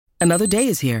Another day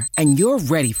is here, and you're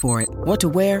ready for it. What to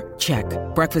wear? Check.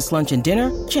 Breakfast, lunch, and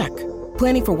dinner? Check.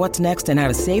 Planning for what's next and how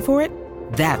to save for it?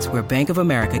 That's where Bank of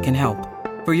America can help.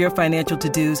 For your financial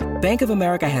to-dos, Bank of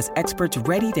America has experts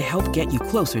ready to help get you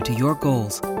closer to your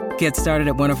goals. Get started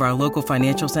at one of our local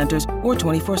financial centers or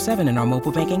 24/7 in our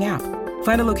mobile banking app.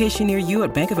 Find a location near you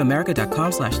at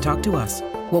bankofamerica.com/talktous.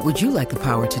 What would you like the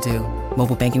power to do?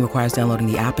 Mobile banking requires downloading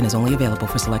the app and is only available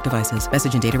for select devices.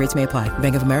 Message and data rates may apply.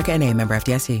 Bank of America N.A., member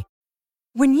FDIC.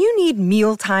 When you need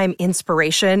mealtime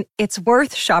inspiration, it's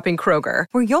worth shopping Kroger,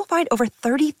 where you'll find over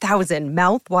 30,000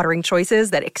 mouth-watering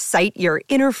choices that excite your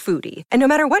inner foodie. And no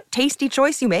matter what tasty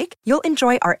choice you make, you'll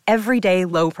enjoy our everyday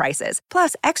low prices,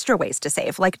 plus extra ways to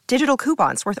save, like digital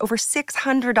coupons worth over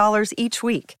 $600 each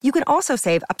week. You can also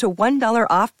save up to $1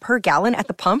 off per gallon at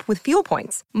the pump with fuel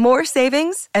points. More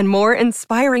savings and more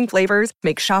inspiring flavors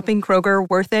make shopping Kroger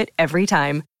worth it every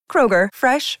time. Kroger,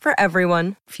 fresh for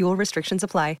everyone. Fuel restrictions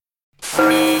apply. 3,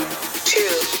 2,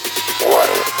 1.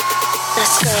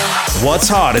 Let's go. What's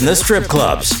hot in the strip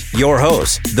clubs? Your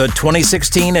hosts, the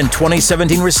 2016 and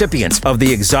 2017 recipients of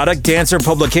the Exotic Dancer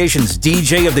Publications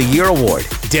DJ of the Year Award,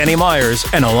 Danny Meyers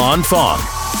and Alon Fong.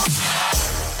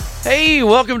 Hey,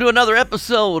 welcome to another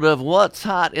episode of What's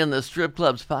Hot in the Strip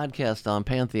Clubs podcast on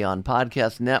Pantheon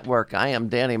Podcast Network. I am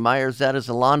Danny Meyers. That is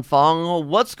Alon Fong.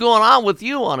 What's going on with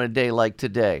you on a day like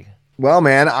today? Well,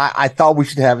 man, I thought we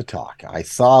should have a talk. I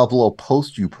saw a little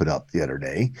post you put up the other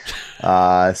day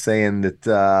saying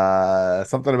that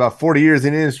something about 40 years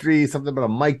in the industry, something about a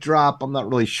mic drop. I'm not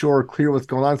really clear what's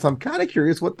going on. So I'm kind of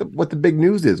curious what the big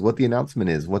news is, what the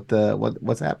announcement is,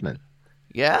 what's happening.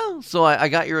 Yeah, so I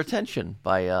got your attention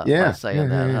by saying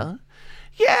that, huh?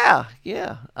 Yeah.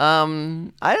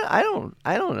 I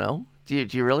don't know. Do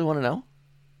you really want to know?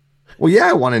 Well, yeah,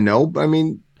 I want to know. But I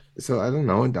mean, so I don't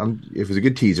know. It was a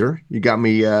good teaser. You got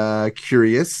me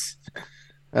curious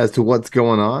as to what's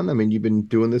going on. I mean, you've been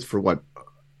doing this for what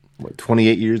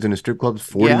 28 years in the strip clubs,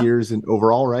 40 years in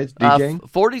overall, right? DJing?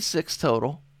 46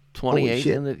 total, 28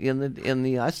 in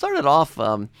the. I started off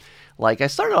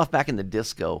back in the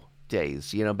disco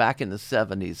days, back in the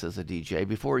 70s as a DJ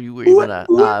before you were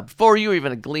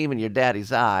even a gleam in your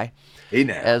daddy's eye,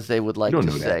 as they would like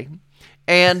to say.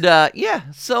 And,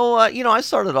 so I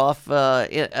started off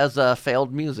as a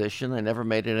failed musician. I never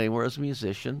made it anywhere as a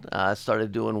musician. I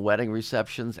started doing wedding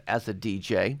receptions as a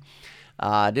DJ.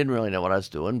 I didn't really know what I was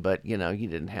doing, but, you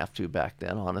didn't have to back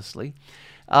then, honestly.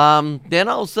 Then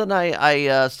all of a sudden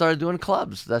I started doing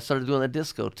clubs. I started doing the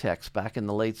discotheques back in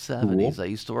the late 70s. Cool. I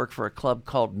used to work for a club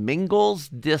called Mingles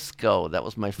Disco. That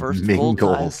was my first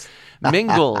full-time.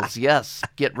 Mingles, yes.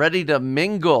 Get ready to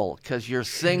mingle because you're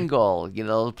single.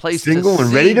 The place single to and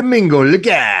see, ready to mingle. Look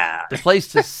out. The place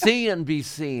to see and be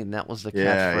seen. That was the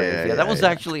catchphrase. That was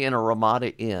actually in a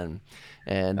Ramada Inn.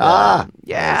 And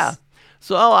nice.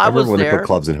 So I was when there. They put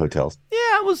clubs in hotels. Yeah,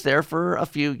 I was there for a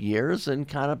few years and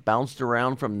kind of bounced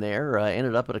around from there. I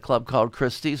ended up at a club called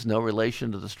Christie's, no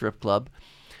relation to the strip club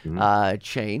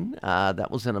chain. That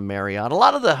was in a Marriott. A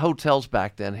lot of the hotels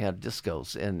back then had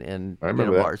discos and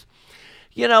bars.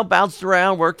 Bounced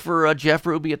around, worked for Jeff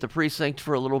Ruby at the Precinct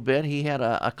for a little bit. He had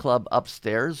a club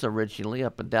upstairs originally,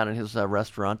 up and down in his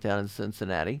restaurant down in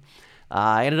Cincinnati.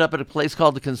 I ended up at a place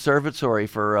called the Conservatory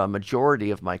for a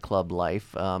majority of my club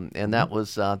life, and that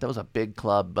was a big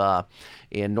club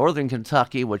in northern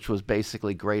Kentucky, which was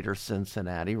basically greater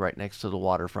Cincinnati, right next to the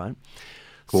waterfront.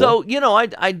 Cool. So,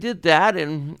 I did that,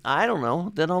 and I don't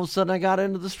know, then all of a sudden I got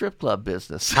into the strip club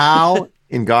business. How,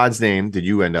 in God's name, did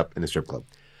you end up in a strip club?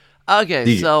 Okay,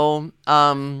 DJ. So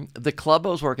the club I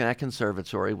was working at,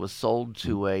 Conservatory, was sold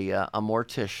to a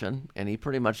mortician, and he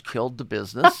pretty much killed the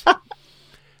business.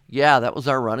 Yeah, that was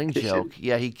our running joke.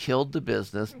 Yeah, he killed the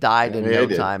business, died in no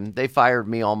time. They fired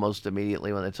me almost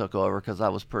immediately when they took over because I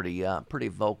was pretty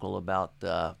vocal about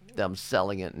them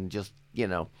selling it and just,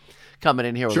 coming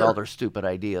in here with all their stupid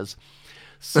ideas.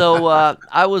 So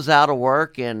I was out of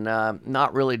work and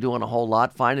not really doing a whole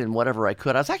lot, finding whatever I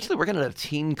could. I was actually working at a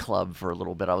teen club for a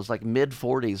little bit. I was like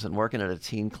mid-40s and working at a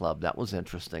teen club. That was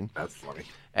interesting. That's funny.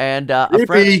 And a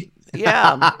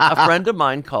friend of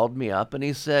mine called me up and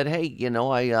he said, hey,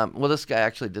 this guy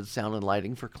actually did sound and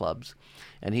lighting for clubs.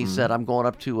 And he said, I'm going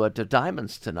up to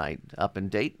Diamonds tonight up in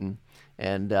Dayton.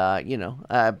 And,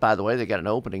 by the way, they got an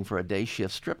opening for a day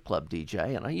shift strip club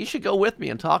DJ. And you should go with me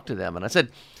and talk to them. And I said,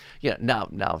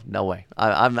 no way.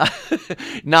 I'm not,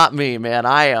 not me, man.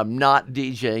 I am not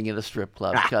DJing in a strip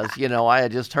club because, I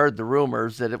had just heard the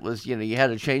rumors that it was, you had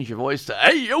to change your voice to,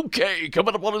 hey, okay,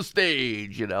 coming up on the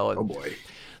stage, And, oh, boy.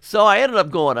 So I ended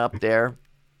up going up there.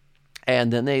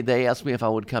 And then they asked me if I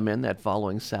would come in that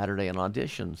following Saturday and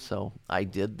audition. So I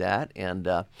did that. And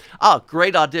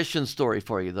great audition story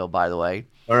for you, though, by the way.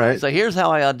 All right. So here's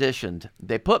how I auditioned.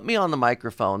 They put me on the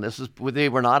microphone. They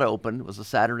were not open. It was a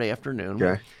Saturday afternoon.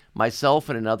 Okay. Myself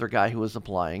and another guy who was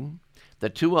applying. The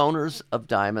two owners of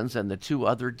Diamonds and the two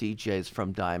other DJs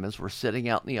from Diamonds were sitting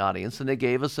out in the audience, and they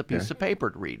gave us a piece of paper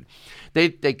to read.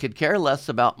 They could care less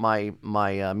about my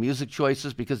music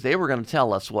choices because they were going to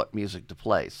tell us what music to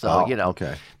play. So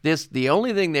the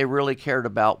only thing they really cared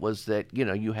about was that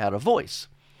you had a voice.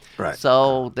 Right.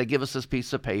 So they give us this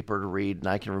piece of paper to read, and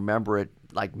I can remember it,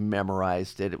 like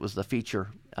memorized it. It was the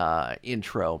feature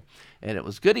intro, and it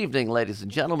was, "Good evening, ladies and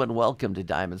gentlemen. Welcome to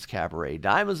Diamonds Cabaret.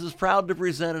 Diamonds is proud to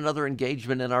present another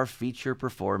engagement in our feature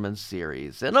performance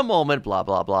series. In a moment, blah,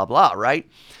 blah, blah, blah," right?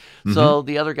 Mm-hmm. So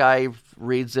the other guy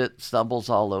reads it, stumbles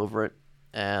all over it,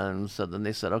 and so then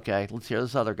they said, "Okay, let's hear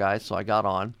this other guy." So I got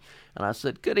on, and I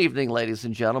said, "Good evening, ladies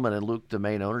and gentlemen," and Luke, the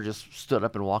main owner, just stood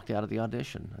up and walked out of the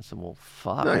audition. I said, "Well,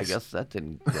 fuck, nice. I guess that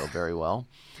didn't go very well."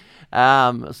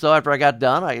 So after I got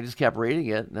done, I just kept reading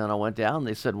it, and then I went down, and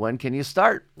they said, "When can you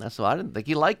start?" I said, "I didn't think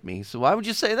he liked me." So why would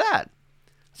you say that?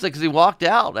 I said, "Because he walked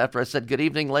out after I said, 'Good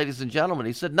evening, ladies and gentlemen.'"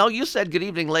 He said, "No, you said 'Good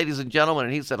evening, ladies and gentlemen.'"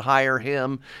 And he said, "Hire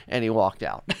him," and he walked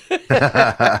out.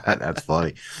 That's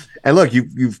funny. And look,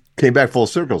 you came back full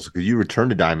circle because you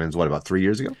returned to Diamonds, what, about 3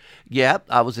 years ago? Yeah,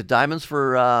 I was at Diamonds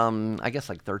for, I guess,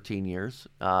 like 13 years.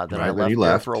 Then I left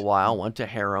there for a while, went to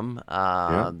Harem.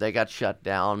 They got shut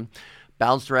down.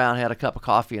 Bounced around, had a cup of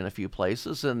coffee in a few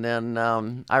places, and then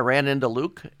I ran into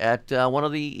Luke at one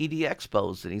of the ED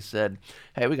Expos, and he said,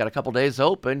 "Hey, we got a couple days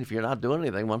open. If you're not doing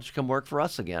anything, why don't you come work for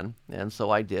us again?" And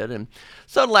so I did. And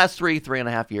so the last three and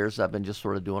a half years, I've been just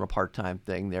sort of doing a part-time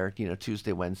thing there,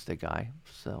 Tuesday, Wednesday guy.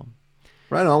 So.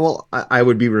 Right on. Well, I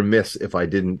would be remiss if I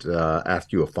didn't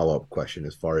ask you a follow-up question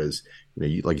as far as,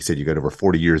 like you said, you got over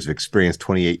 40 years of experience,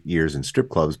 28 years in strip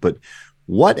clubs, but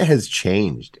what has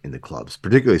changed in the clubs,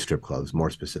 particularly strip clubs, more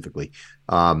specifically?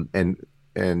 Well,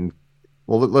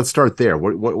 let's start there.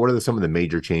 What are some of the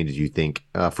major changes you think,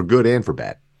 for good and for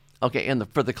bad? Okay, and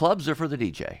for the clubs or for the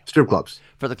DJ? Strip clubs.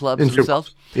 For the clubs themselves?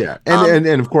 Clubs. Yeah, and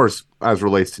of course, as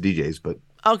relates to DJs, but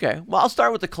okay. Well, I'll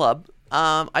start with the club.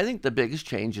 I think the biggest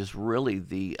change is really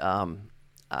the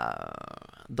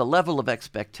level of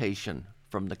expectation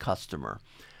from the customer.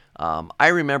 I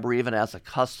remember even as a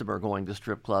customer going to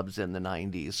strip clubs in the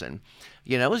 90s, and,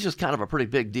 it was just kind of a pretty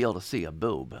big deal to see a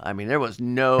boob. I mean, there was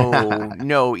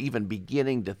no even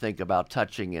beginning to think about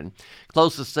touching, and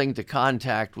closest thing to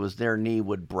contact was their knee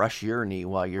would brush your knee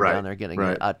while you're down there getting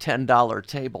a $10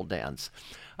 table dance.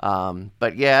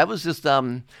 But yeah, it was just,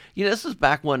 this is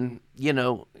back when,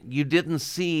 you didn't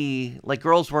see, like,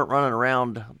 girls weren't running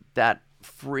around that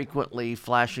frequently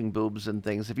flashing boobs and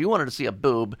things. If you wanted to see a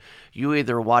boob, you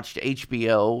either watched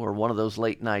HBO or one of those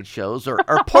late night shows or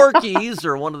Porky's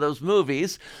or one of those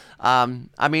movies. I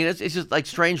mean, it's just like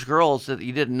Strange Girls that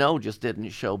you didn't know just didn't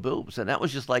show boobs. And that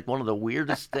was just like one of the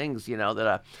weirdest things,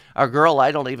 that a girl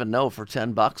I don't even know for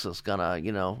 $10 is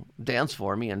gonna, dance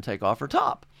for me and take off her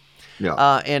top.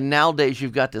 Yeah. And nowadays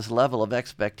you've got this level of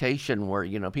expectation where,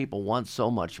 people want so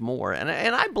much more. And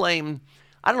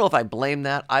I don't know if I blame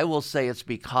that. I will say it's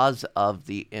because of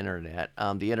the internet.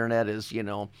 The internet is,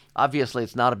 obviously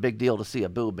it's not a big deal to see a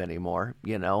boob anymore,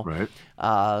 Right.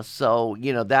 So,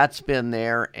 that's been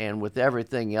there. And with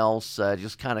everything else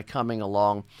just kind of coming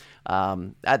along,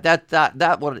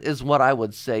 that is what I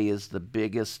would say is the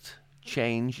biggest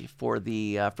change for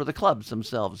the clubs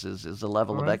themselves is the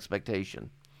level of expectation.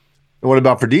 And what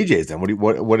about for DJs then?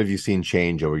 What have you seen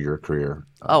change over your career?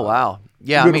 Oh, wow.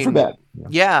 Yeah, good for bad.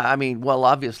 Yeah, I mean, well,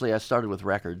 obviously I started with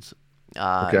records,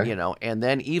 and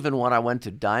then even when I went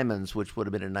to Diamonds, which would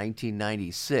have been in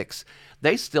 1996,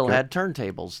 they still had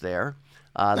turntables there.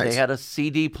 Nice. They had a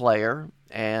CD player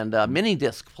and a mini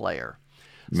disc player.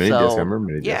 Mini disc, I remember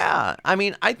mini disc. Yeah, I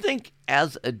mean, I think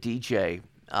as a DJ,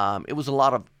 it was a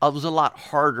lot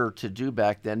harder to do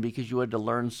back then because you had to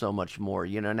learn so much more.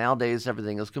 Nowadays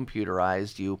everything is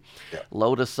computerized. You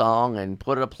load a song and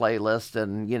put in a playlist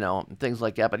and, things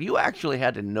like that. But you actually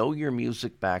had to know your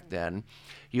music back then.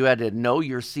 You had to know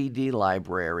your CD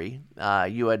library.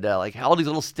 You had like all these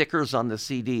little stickers on the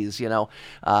CDs,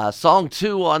 song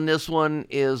 2 on this one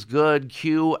is good,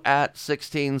 cue at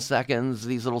 16 seconds,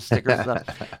 these little stickers.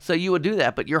 So you would do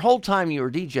that. But your whole time you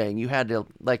were DJing, you had to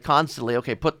like constantly,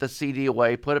 okay, put the CD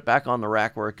away, put it back on the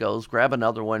rack where it goes, grab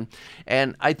another one.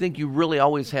 And I think you really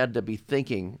always had to be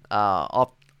thinking on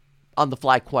the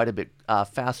fly quite a bit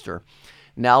faster.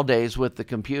 Nowadays with the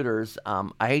computers,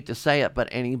 I hate to say it, but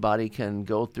anybody can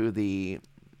go through the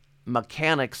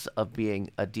mechanics of being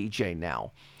a DJ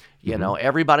now. You know,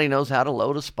 everybody knows how to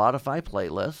load a Spotify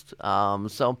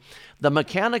playlist. So the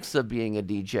mechanics of being a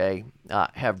DJ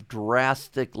have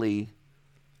drastically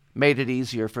made it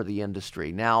easier for the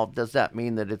industry. Now, does that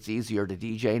mean that it's easier to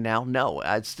DJ now? No,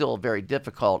 it's still very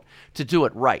difficult to do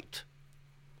it right.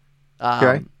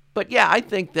 Okay. But yeah, I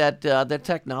think that that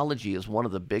technology is one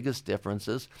of the biggest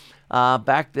differences.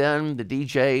 Back then, the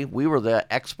DJ, we were the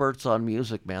experts on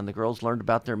music, man. The girls learned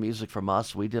about their music from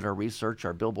us. We did our research,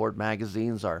 our Billboard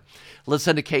magazines, our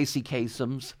listen to Casey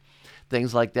Kasem's,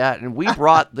 things like that. And we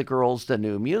brought the girls to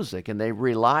new music, and they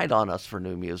relied on us for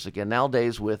new music. And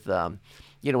nowadays with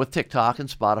with TikTok and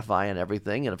Spotify and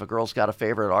everything, and if a girl's got a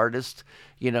favorite artist,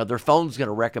 their phone's going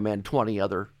to recommend 20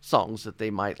 other songs that they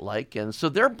might like. And so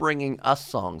they're bringing us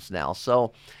songs now.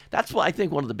 So that's why I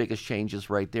think one of the biggest changes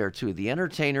right there, too. The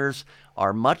entertainers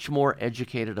are much more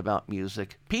educated about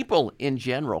music. People in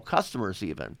general, customers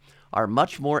even, are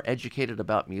much more educated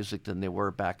about music than they were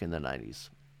back in the 90s.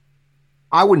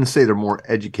 I wouldn't say they're more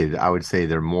educated. I would say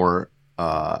they're more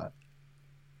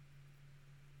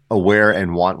aware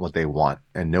and want what they want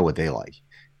and know what they like.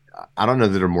 I don't know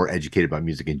that they're more educated about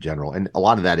music in general. And a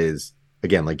lot of that is,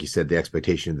 again, like you said, the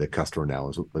expectation of the customer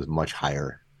now was much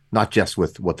higher, not just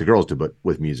with what the girls do, but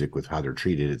with music, with how they're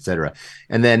treated, et cetera.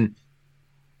 And then,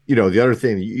 the other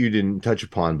thing that you didn't touch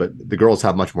upon, but the girls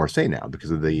have much more say now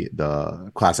because of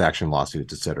the class action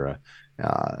lawsuits, et cetera,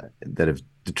 that have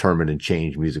determined and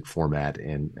changed music format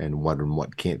and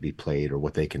what can't be played or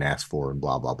what they can ask for and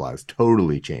blah, blah, blah. It's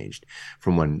totally changed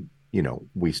from when,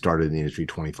 we started in the industry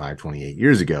 25, 28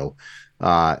 years ago.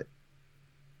 And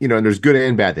there's good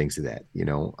and bad things to that,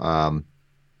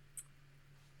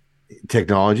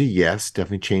 technology, yes,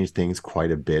 definitely changed things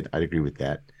quite a bit. I'd agree with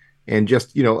that. And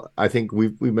just, I think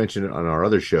we've mentioned it on our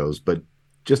other shows, but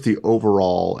just the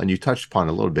overall, and you touched upon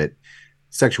it a little bit,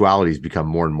 sexuality has become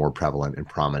more and more prevalent and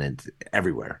prominent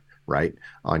everywhere, right?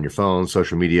 On your phone,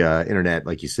 social media, internet,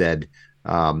 like you said.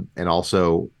 And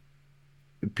also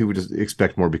people just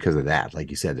expect more because of that.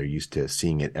 Like you said, they're used to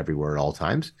seeing it everywhere at all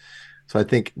times. So I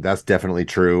think that's definitely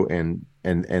true. And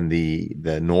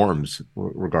the norms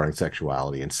regarding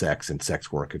sexuality and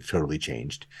sex work have totally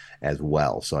changed as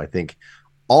well. So I think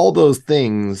all those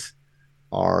things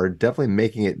are definitely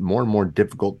making it more and more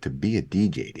difficult to be a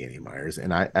DJ, Danny Meyers.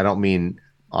 And I don't mean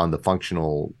on the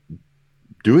functional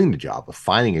doing the job of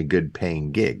finding a good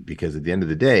paying gig, because at the end of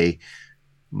the day,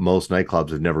 most nightclubs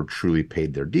have never truly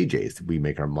paid their DJs. We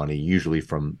make our money usually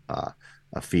from a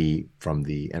fee from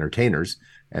the entertainers,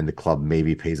 and the club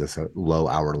maybe pays us a low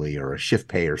hourly or a shift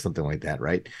pay or something like that,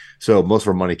 right? So most of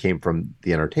our money came from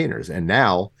the entertainers. And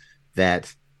now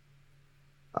that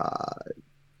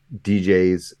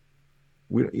DJs,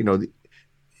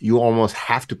 you almost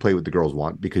have to play what the girls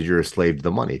want because you're a slave to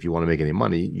the money. If you want to make any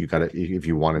money, if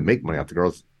you want to make money off the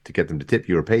girls to get them to tip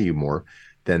you or pay you more,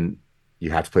 then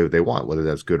you have to play what they want. Whether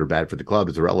that's good or bad for the club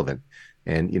is irrelevant.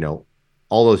 And,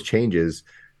 all those changes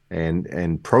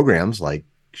and programs like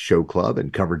Show Club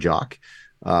and Cover Jock,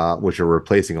 which are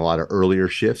replacing a lot of earlier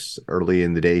shifts, early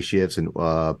in the day shifts and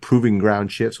proving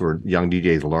ground shifts where young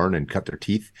DJs learn and cut their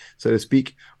teeth, so to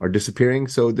speak, are disappearing.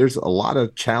 So there's a lot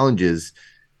of challenges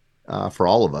for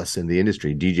all of us in the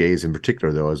industry, DJs in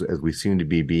particular, though, as we seem to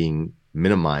be being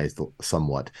minimized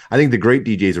somewhat. I think the great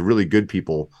DJs are really good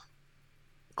people.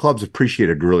 Clubs appreciate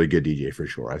a really good DJ for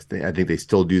sure. I think they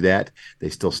still do that. They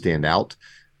still stand out.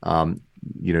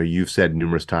 You've said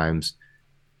numerous times,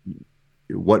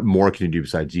 what more can you do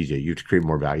besides DJ? You have to create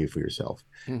more value for yourself.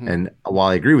 Mm-hmm. And while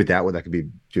I agree with that, that could be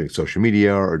doing social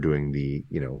media or doing the,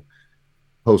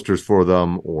 posters for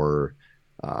them or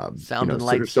sound and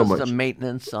light system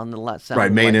maintenance on the sound.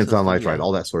 Right, maintenance on lights, right,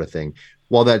 all that sort of thing.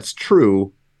 While that's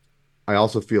true, I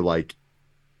also feel like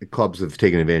the clubs have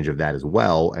taken advantage of that as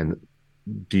well, and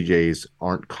DJs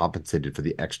aren't compensated for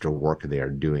the extra work they are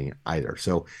doing either.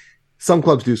 So some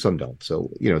clubs do, some don't. So,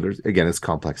 there's, again, it's a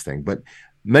complex thing, but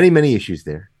many issues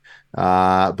there.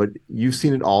 But you've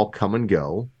seen it all come and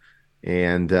go.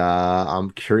 And I'm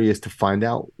curious to find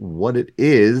out what it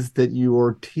is that you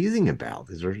are teasing about.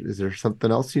 Is there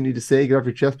something else you need to say, get off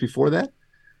your chest before that?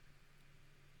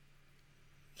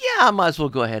 Yeah, I might as well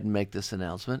go ahead and make this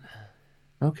announcement.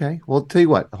 Okay. Well, tell you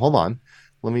what, hold on.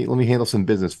 Let me handle some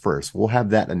business first. We'll have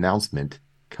that announcement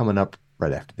coming up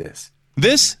right after this.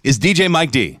 This is DJ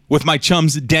Mike D with my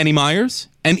chums Danny Meyers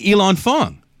and Elon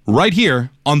Fong right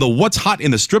here on the What's Hot in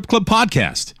the Strip Club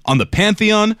podcast on the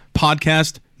Pantheon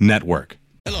Podcast Network.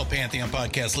 Hello, Pantheon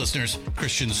Podcast listeners.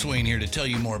 Christian Swain here to tell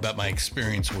you more about my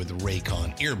experience with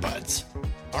Raycon earbuds.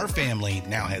 Our family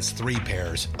now has 3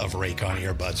 pairs of Raycon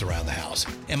earbuds around the house,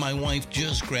 and my wife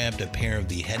just grabbed a pair of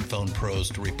the Headphone Pros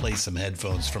to replace some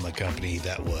headphones from a company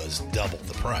that was double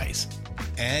the price.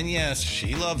 And yes,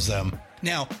 she loves them.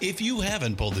 Now, if you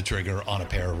haven't pulled the trigger on a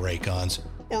pair of Raycons,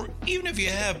 or even if you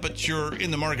have, but you're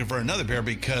in the market for another pair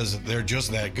because they're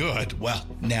just that good, well,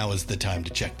 now is the time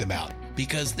to check them out,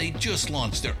 because they just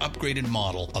launched their upgraded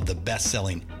model of the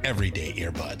best-selling everyday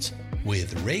earbuds.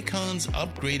 With Raycon's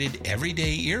upgraded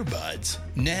everyday earbuds,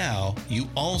 now you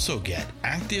also get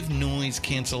active noise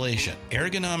cancellation,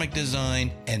 ergonomic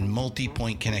design, and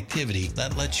multi-point connectivity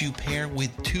that lets you pair with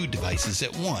 2 devices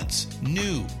at once.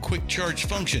 New quick charge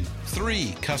function,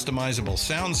 3 customizable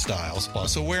sound styles,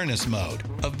 plus awareness mode.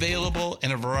 Available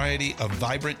in a variety of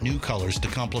vibrant new colors to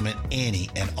complement any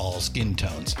and all skin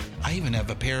tones. I even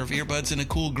have a pair of earbuds in a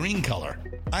cool green color.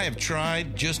 I have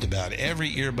tried just about every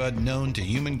earbud known to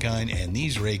humankind, and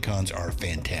these Raycons are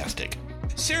fantastic.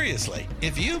 Seriously,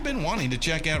 if you've been wanting to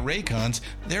check out Raycons,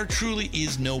 there truly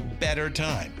is no better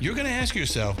time. You're going to ask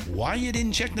yourself why you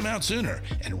didn't check them out sooner,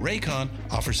 and Raycon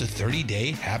offers a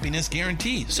 30-day happiness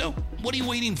guarantee. So what are you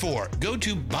waiting for? Go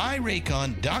to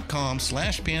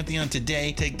buyraycon.com/Pantheon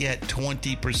today to get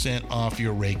 20% off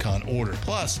your Raycon order,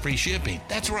 plus free shipping.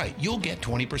 That's right, you'll get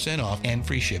 20% off and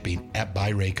free shipping at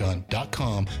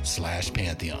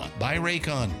buyraycon.com/Pantheon.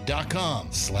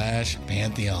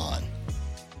 buyraycon.com/Pantheon.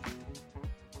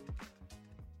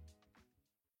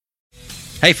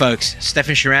 Hey folks,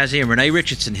 Stefan Shirazi and Renee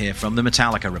Richardson here from the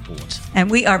Metallica Report.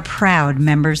 And we are proud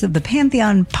members of the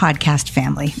Pantheon podcast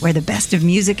family, where the best of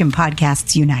music and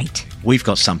podcasts unite. We've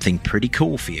got something pretty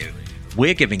cool for you.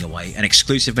 We're giving away an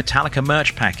exclusive Metallica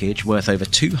merch package worth over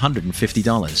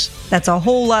 $250. That's a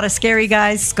whole lot of Scary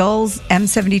Guys, Skulls,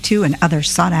 M72, and other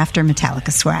sought-after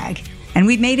Metallica swag. And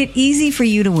we've made it easy for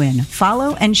you to win.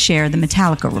 Follow and share the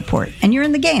Metallica Report, and you're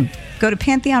in the game. Go to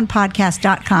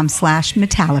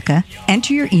pantheonpodcast.com/Metallica,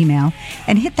 enter your email,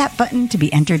 and hit that button to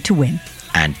be entered to win.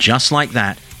 And just like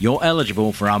that, you're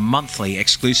eligible for our monthly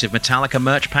exclusive Metallica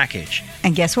merch package.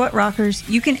 And guess what, rockers?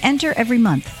 You can enter every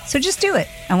month, so just do it.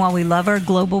 And while we love our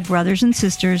global brothers and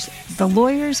sisters, the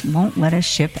lawyers won't let us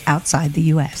ship outside the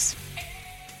U.S.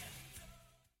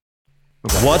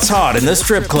 What's hot in the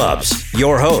strip clubs?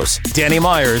 Your hosts, Danny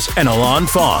Meyers and Alon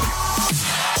Fong.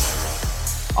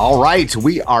 All right,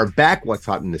 we are back. What's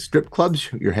hot in the strip clubs?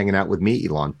 You're hanging out with me,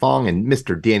 Elon Fong, and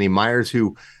Mr. Danny Meyers,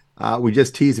 who we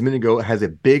just teased a minute ago, has a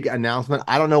big announcement.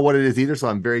 I don't know what it is either, so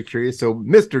I'm very curious. So,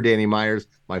 Mr. Danny Meyers,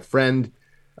 my friend,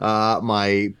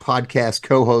 my podcast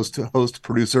co-host,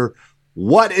 producer,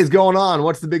 what is going on?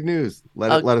 What's the big news?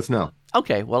 Let us know.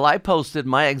 Okay, well, I posted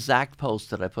my exact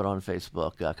post that I put on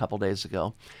Facebook a couple days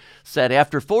ago. Said,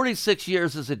 after 46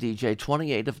 years as a DJ,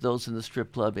 28 of those in the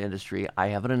strip club industry, I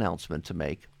have an announcement to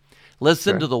make.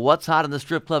 Listen to the What's Hot in the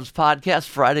Strip Clubs podcast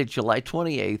Friday, July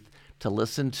 28th to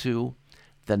listen to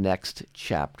the next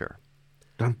chapter.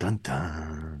 Dun, dun,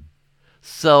 dun.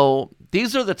 So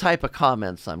these are the type of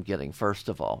comments I'm getting, first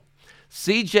of all.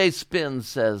 CJ Spin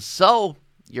says, so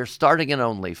you're starting an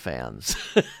OnlyFans.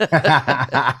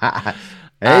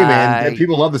 Hey, man,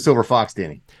 people love the Silver Fox,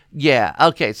 Danny. Yeah,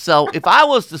 okay. So if I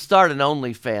was to start an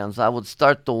OnlyFans, I would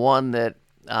start the one that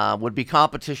would be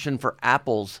competition for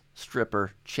Apple's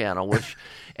stripper channel,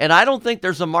 and I don't think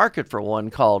there's a market for one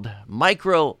called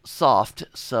Microsoft,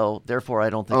 so therefore I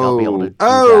don't think I'll be able to do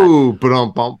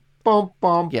that.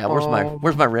 Yeah,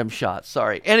 where's my rim shot?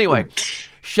 Sorry. Anyway,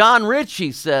 Sean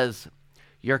Ritchie says,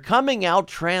 you're coming out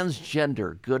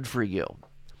transgender. Good for you.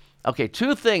 Okay,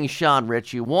 2 things, Sean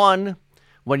Ritchie. 1,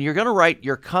 when you're going to write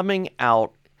you're coming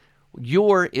out,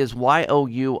 your is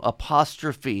Y-O-U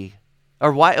apostrophe,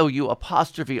 or Y-O-U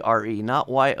apostrophe R-E, not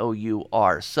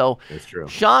Y-O-U-R. So, that's true.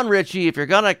 Sean Ritchie, if you're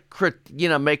going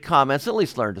to, make comments, at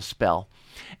least learn to spell.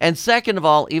 And second of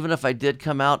all, even if I did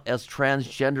come out as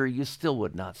transgender, you still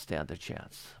would not stand a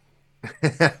chance.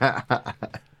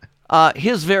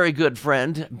 His very good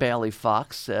friend, Bailey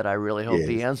Fox, said, I really hope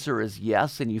the answer is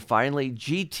yes, and you finally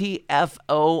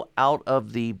GTFO out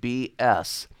of the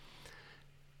BS.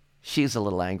 She's a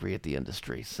little angry at the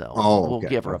industry, so we'll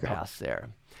give her a pass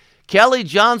there. Kelly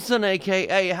Johnson,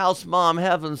 a.k.a. House Mom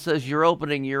Heaven, says you're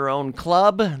opening your own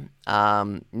club.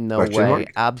 No way.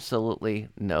 Mark? Absolutely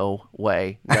no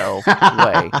way. No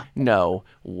way. No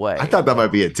way. I thought that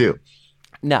might be it, too.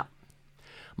 No.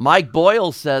 Mike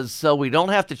Boyle says, so we don't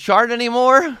have to chart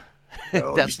anymore?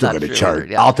 No, that's not true. Chart.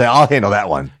 Yeah. I'll handle that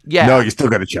one. Yeah. No, you still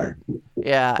got to chart.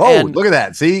 Yeah. Oh, look at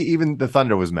that. See, even the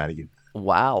Thunder was mad at you.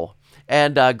 Wow.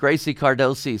 And Gracie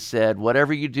Cardosi said,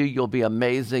 whatever you do, you'll be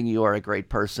amazing. You are a great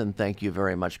person. Thank you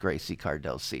very much, Gracie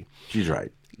Cardosi. She's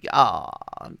right.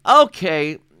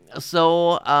 Okay.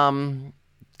 So,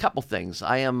 couple things.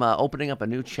 I am opening up a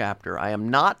new chapter. I am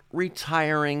not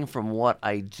retiring from what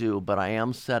I do, but I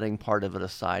am setting part of it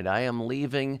aside. I am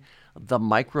leaving the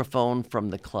microphone from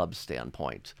the club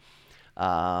standpoint.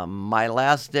 My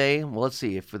last day, well, let's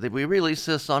see, if we release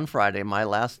this on Friday, my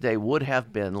last day would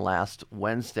have been last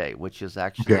Wednesday, which is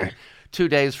actually 2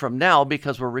 days from now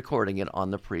because we're recording it on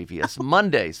the previous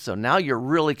Monday. So now you're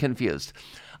really confused.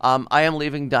 I am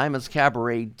leaving Diamond's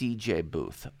Cabaret DJ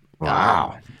booth.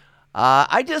 Wow.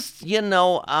 I just, I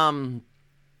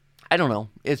don't know.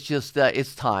 It's just,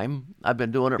 it's time. I've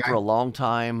been doing it for a long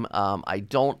time. I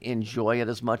don't enjoy it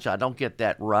as much. I don't get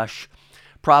that rush,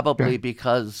 probably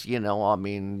because,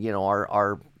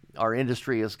 our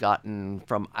industry has gotten,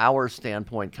 from our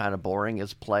standpoint, kind of boring.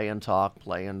 It's play and talk.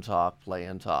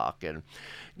 And,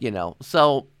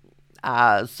 so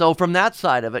from that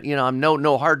side of it, I'm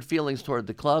no hard feelings toward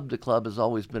the club. The club has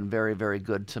always been very, very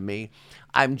good to me.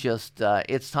 I'm just,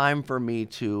 it's time for me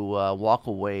to walk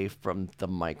away from the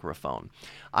microphone.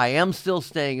 I am still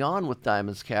staying on with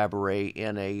Diamond's Cabaret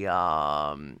in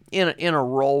a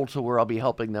role to where I'll be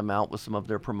helping them out with some of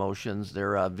their promotions,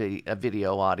 their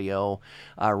video, audio,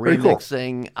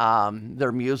 remixing,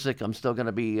 their music. I'm still going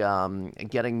to be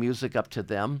getting music up to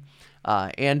them.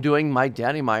 And doing my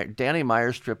Danny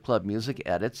Meyers Strip Club music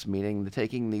edits, meaning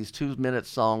taking these 2-minute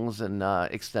songs and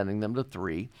extending them to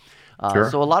 3.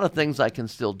 So a lot of things I can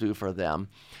still do for them.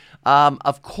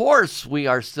 Of course, we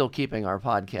are still keeping our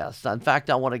podcast. In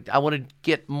fact, I want to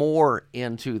get more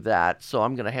into that. So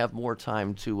I'm going to have more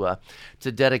time to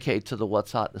dedicate to the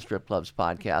What's Hot in the Strip Clubs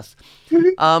podcast.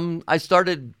 I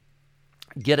started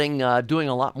doing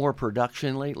a lot more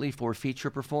production lately for feature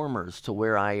performers, to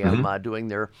where I am doing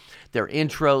their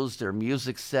intros, their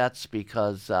music sets,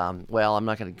 because, I'm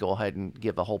not going to go ahead and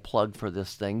give a whole plug for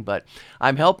this thing, but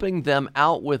I'm helping them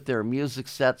out with their music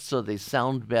sets so they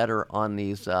sound better on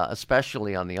these,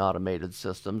 especially on the automated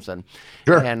systems. And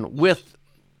with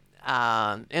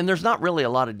and there's not really a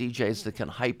lot of DJs that can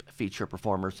hype feature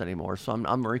performers anymore, so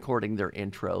I'm recording their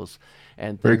intros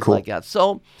and things like that.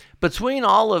 So between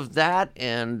all of that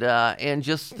and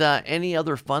just any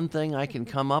other fun thing I can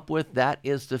come up with, that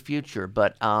is the future.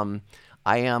 But I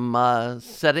am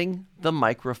setting the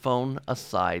microphone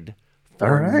aside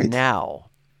for now.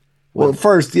 Well,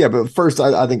 first,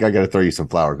 I think I got to throw you some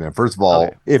flowers, man. First of all,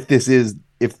 if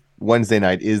Wednesday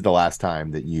night is the last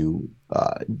time that you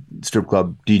strip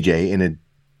club DJ in a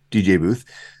DJ booth,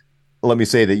 let me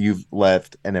say that you've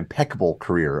left an impeccable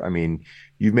career. I mean,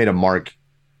 you've made a mark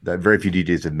that very few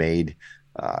DJs have made.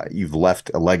 You've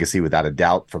left a legacy without a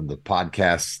doubt from the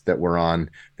podcasts that we're on,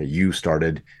 that you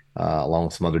started along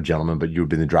with some other gentlemen, but you've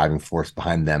been the driving force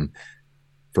behind them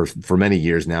for many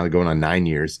years now, going on 9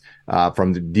 years,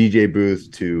 from the DJ booth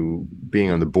to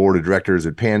being on the board of directors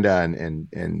at Panda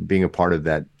and being a part of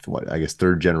that,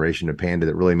 third generation of Panda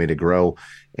that really made it grow.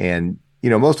 And,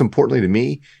 most importantly to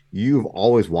me, you've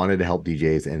always wanted to help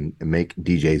DJs and make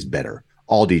DJs better.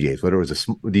 All DJs, whether it was a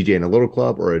DJ in a little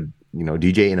club or a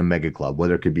DJ in a mega club,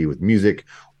 whether it could be with music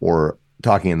or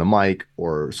talking in the mic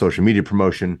or social media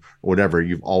promotion or whatever,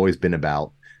 you've always been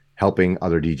about helping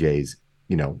other DJs,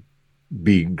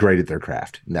 be great at their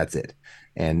craft, and that's it.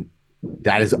 And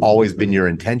that has always been your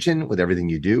intention with everything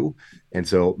you do. And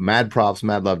so mad props,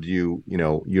 mad love to you.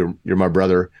 You're my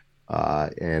brother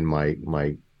and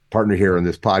my partner here on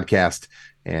this podcast,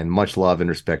 and much love and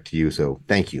respect to you. So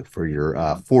thank you for your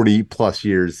 40 plus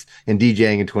years in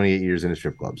DJing and 28 years in the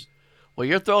strip clubs. Well,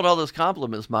 you're throwing all those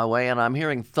compliments my way, and I'm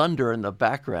hearing thunder in the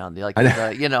background. So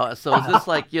is this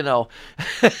like,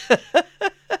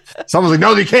 Someone's like,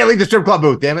 no, you can't leave the strip club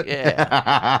booth, damn it.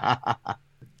 Yeah.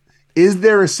 Is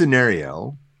there a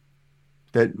scenario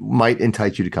that might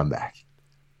entice you to come back?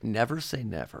 Never say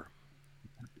never.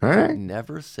 All right.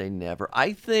 Never say never.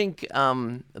 I think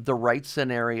the right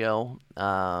scenario,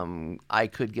 I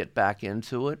could get back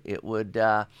into it. It would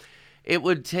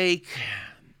take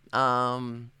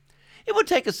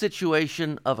a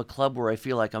situation of a club where I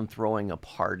feel like I'm throwing a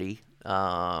party.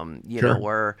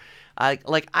 Where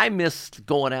I missed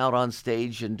going out on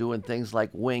stage and doing things like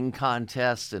wing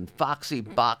contests and foxy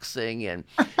boxing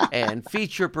and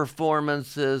feature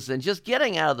performances and just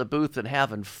getting out of the booth and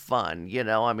having fun. Kind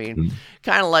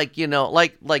of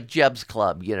like Jeb's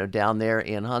Club, down there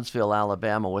in Huntsville,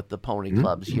 Alabama, with the pony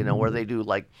clubs, where they do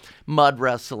like mud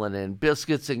wrestling and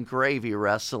biscuits and gravy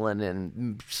wrestling,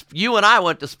 and you and I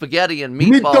went to spaghetti and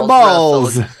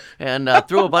meatballs wrestling and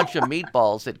threw a bunch of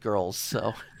meatballs at girls.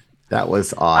 So That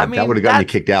was odd. I mean, that would have gotten you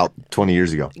kicked out 20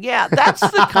 years ago. Yeah, that's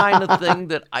the kind of thing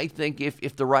that I think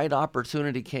if the right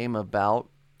opportunity came about,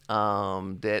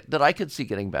 that I could see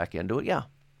getting back into it. Yeah.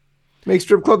 Make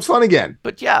strip clubs fun again.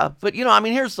 But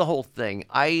here's the whole thing.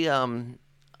 I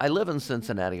live in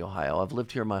Cincinnati, Ohio. I've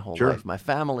lived here my whole life. My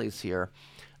family's here.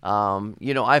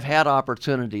 I've had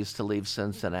opportunities to leave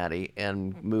Cincinnati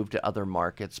and move to other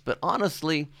markets, but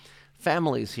honestly,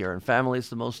 family's here, and family's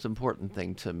the most important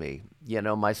thing to me.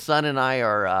 My son and I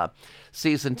are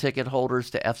season ticket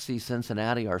holders to FC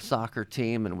Cincinnati, our soccer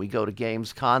team, and we go to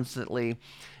games constantly.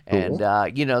 Cool.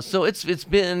 And, so it's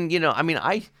been,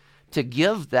 to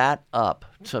give that up,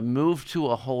 to move to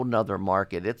a whole nother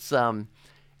market, it's going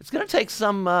to take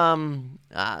some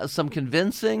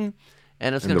convincing.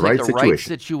 And it's going to take the right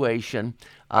situation,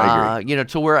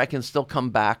 to where I can still come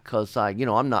back because,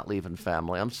 I'm not leaving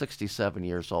family. I'm 67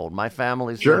 years old. My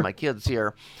family's here, my kids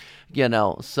here,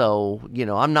 so,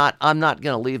 I'm not going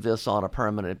to leave this on a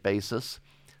permanent basis.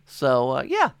 So,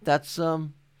 that's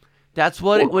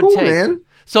what it would take. Man.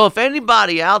 So if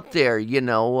anybody out there,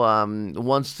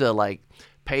 wants to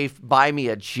buy me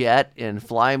a jet and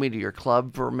fly me to your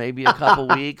club for maybe a couple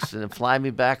weeks and then fly me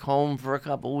back home for a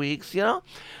couple weeks, Not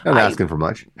asking for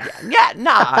much. Yeah,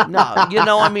 no. I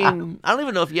don't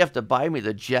even know if you have to buy me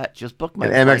the jet. Just book my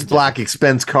an Amex Black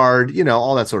expense card,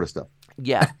 all that sort of stuff.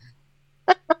 Yeah.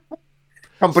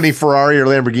 Company Ferrari or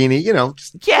Lamborghini,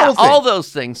 all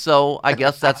those things. So I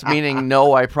guess that's meaning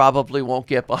no, I probably won't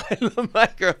get behind the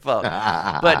microphone.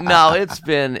 But no, it's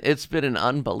been an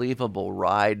unbelievable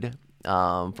ride.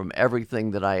 From everything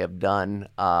that I have done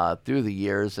through the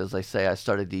years. As I say, I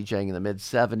started DJing in the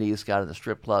mid-'70s, got in the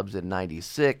strip clubs in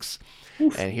 96,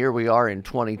 and here we are in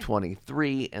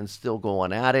 2023 and still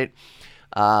going at it.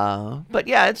 But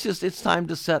yeah, it's time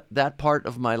to set that part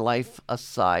of my life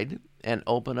aside and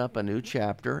open up a new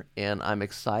chapter, and I'm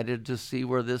excited to see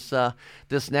where this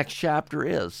next chapter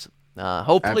is.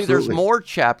 Hopefully there's more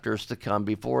chapters to come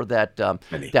before that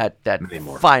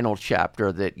final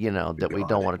chapter that we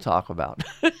don't want to talk about.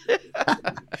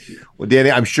 Well, Danny,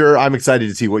 I'm excited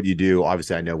to see what you do.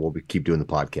 Obviously, I know we'll keep doing the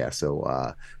podcast,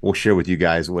 so we'll share with you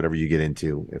guys whatever you get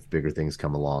into if bigger things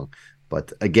come along.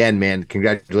 But again, man,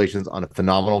 congratulations on a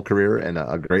phenomenal career and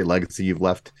a great legacy you've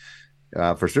left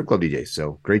for strip club DJs.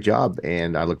 So great job,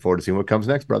 and I look forward to seeing what comes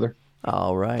next, brother.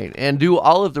 All right. And do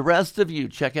all of the rest of you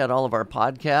check out all of our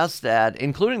podcasts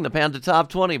including the Panda Top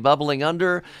 20, Bubbling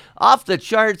Under, Off the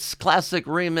Charts, Classic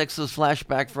Remixes,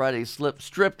 Flashback Friday,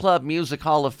 Strip Club, Music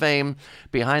Hall of Fame,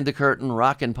 Behind the Curtain,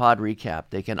 Rock and Pod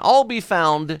Recap. They can all be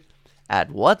found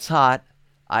at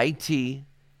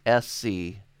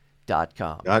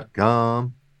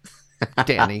what'shotitsc.com.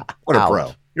 Danny, what a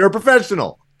pro. You're a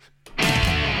professional.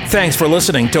 Thanks for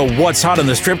listening to What's Hot in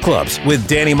the Strip Clubs with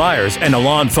Danny Meyers and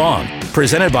Alon Fong,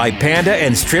 presented by Panda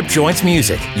and Strip Joints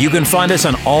Music. You can find us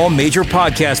on all major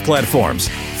podcast platforms.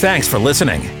 Thanks for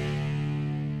listening.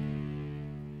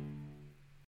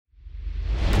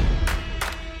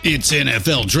 It's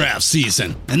NFL draft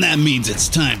season, and that means it's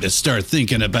time to start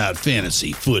thinking about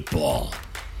fantasy football.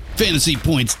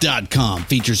 FantasyPoints.com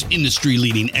features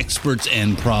industry-leading experts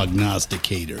and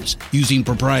prognosticators using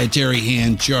proprietary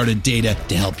hand-charted data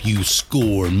to help you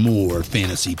score more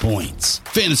fantasy points.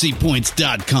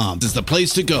 FantasyPoints.com is the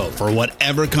place to go for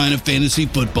whatever kind of fantasy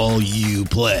football you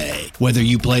play. Whether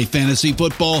you play fantasy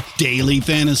football, daily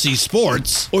fantasy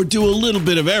sports, or do a little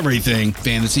bit of everything,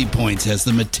 Fantasy Points has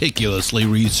the meticulously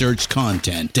researched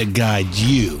content to guide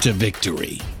you to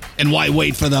victory. And why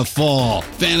wait for the fall?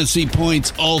 Fantasy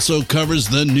Points also covers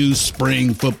the new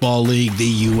spring football league,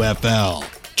 the UFL.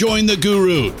 Join the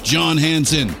guru, John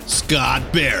Hansen,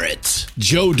 Scott Barrett,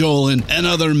 Joe Dolan, and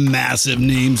other massive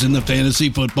names in the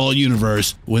fantasy football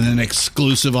universe with an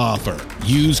exclusive offer.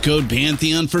 Use code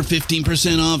Pantheon for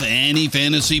 15% off any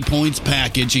Fantasy Points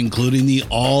package, including the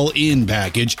all-in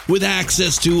package, with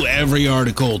access to every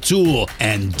article, tool,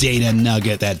 and data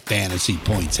nugget that Fantasy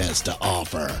Points has to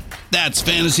offer. That's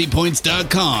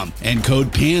FantasyPoints.com and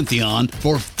code Pantheon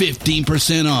for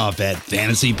 15% off at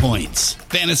Fantasy Points.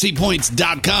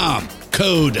 FantasyPoints.com,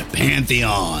 code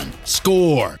Pantheon.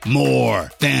 Score more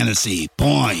fantasy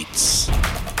points.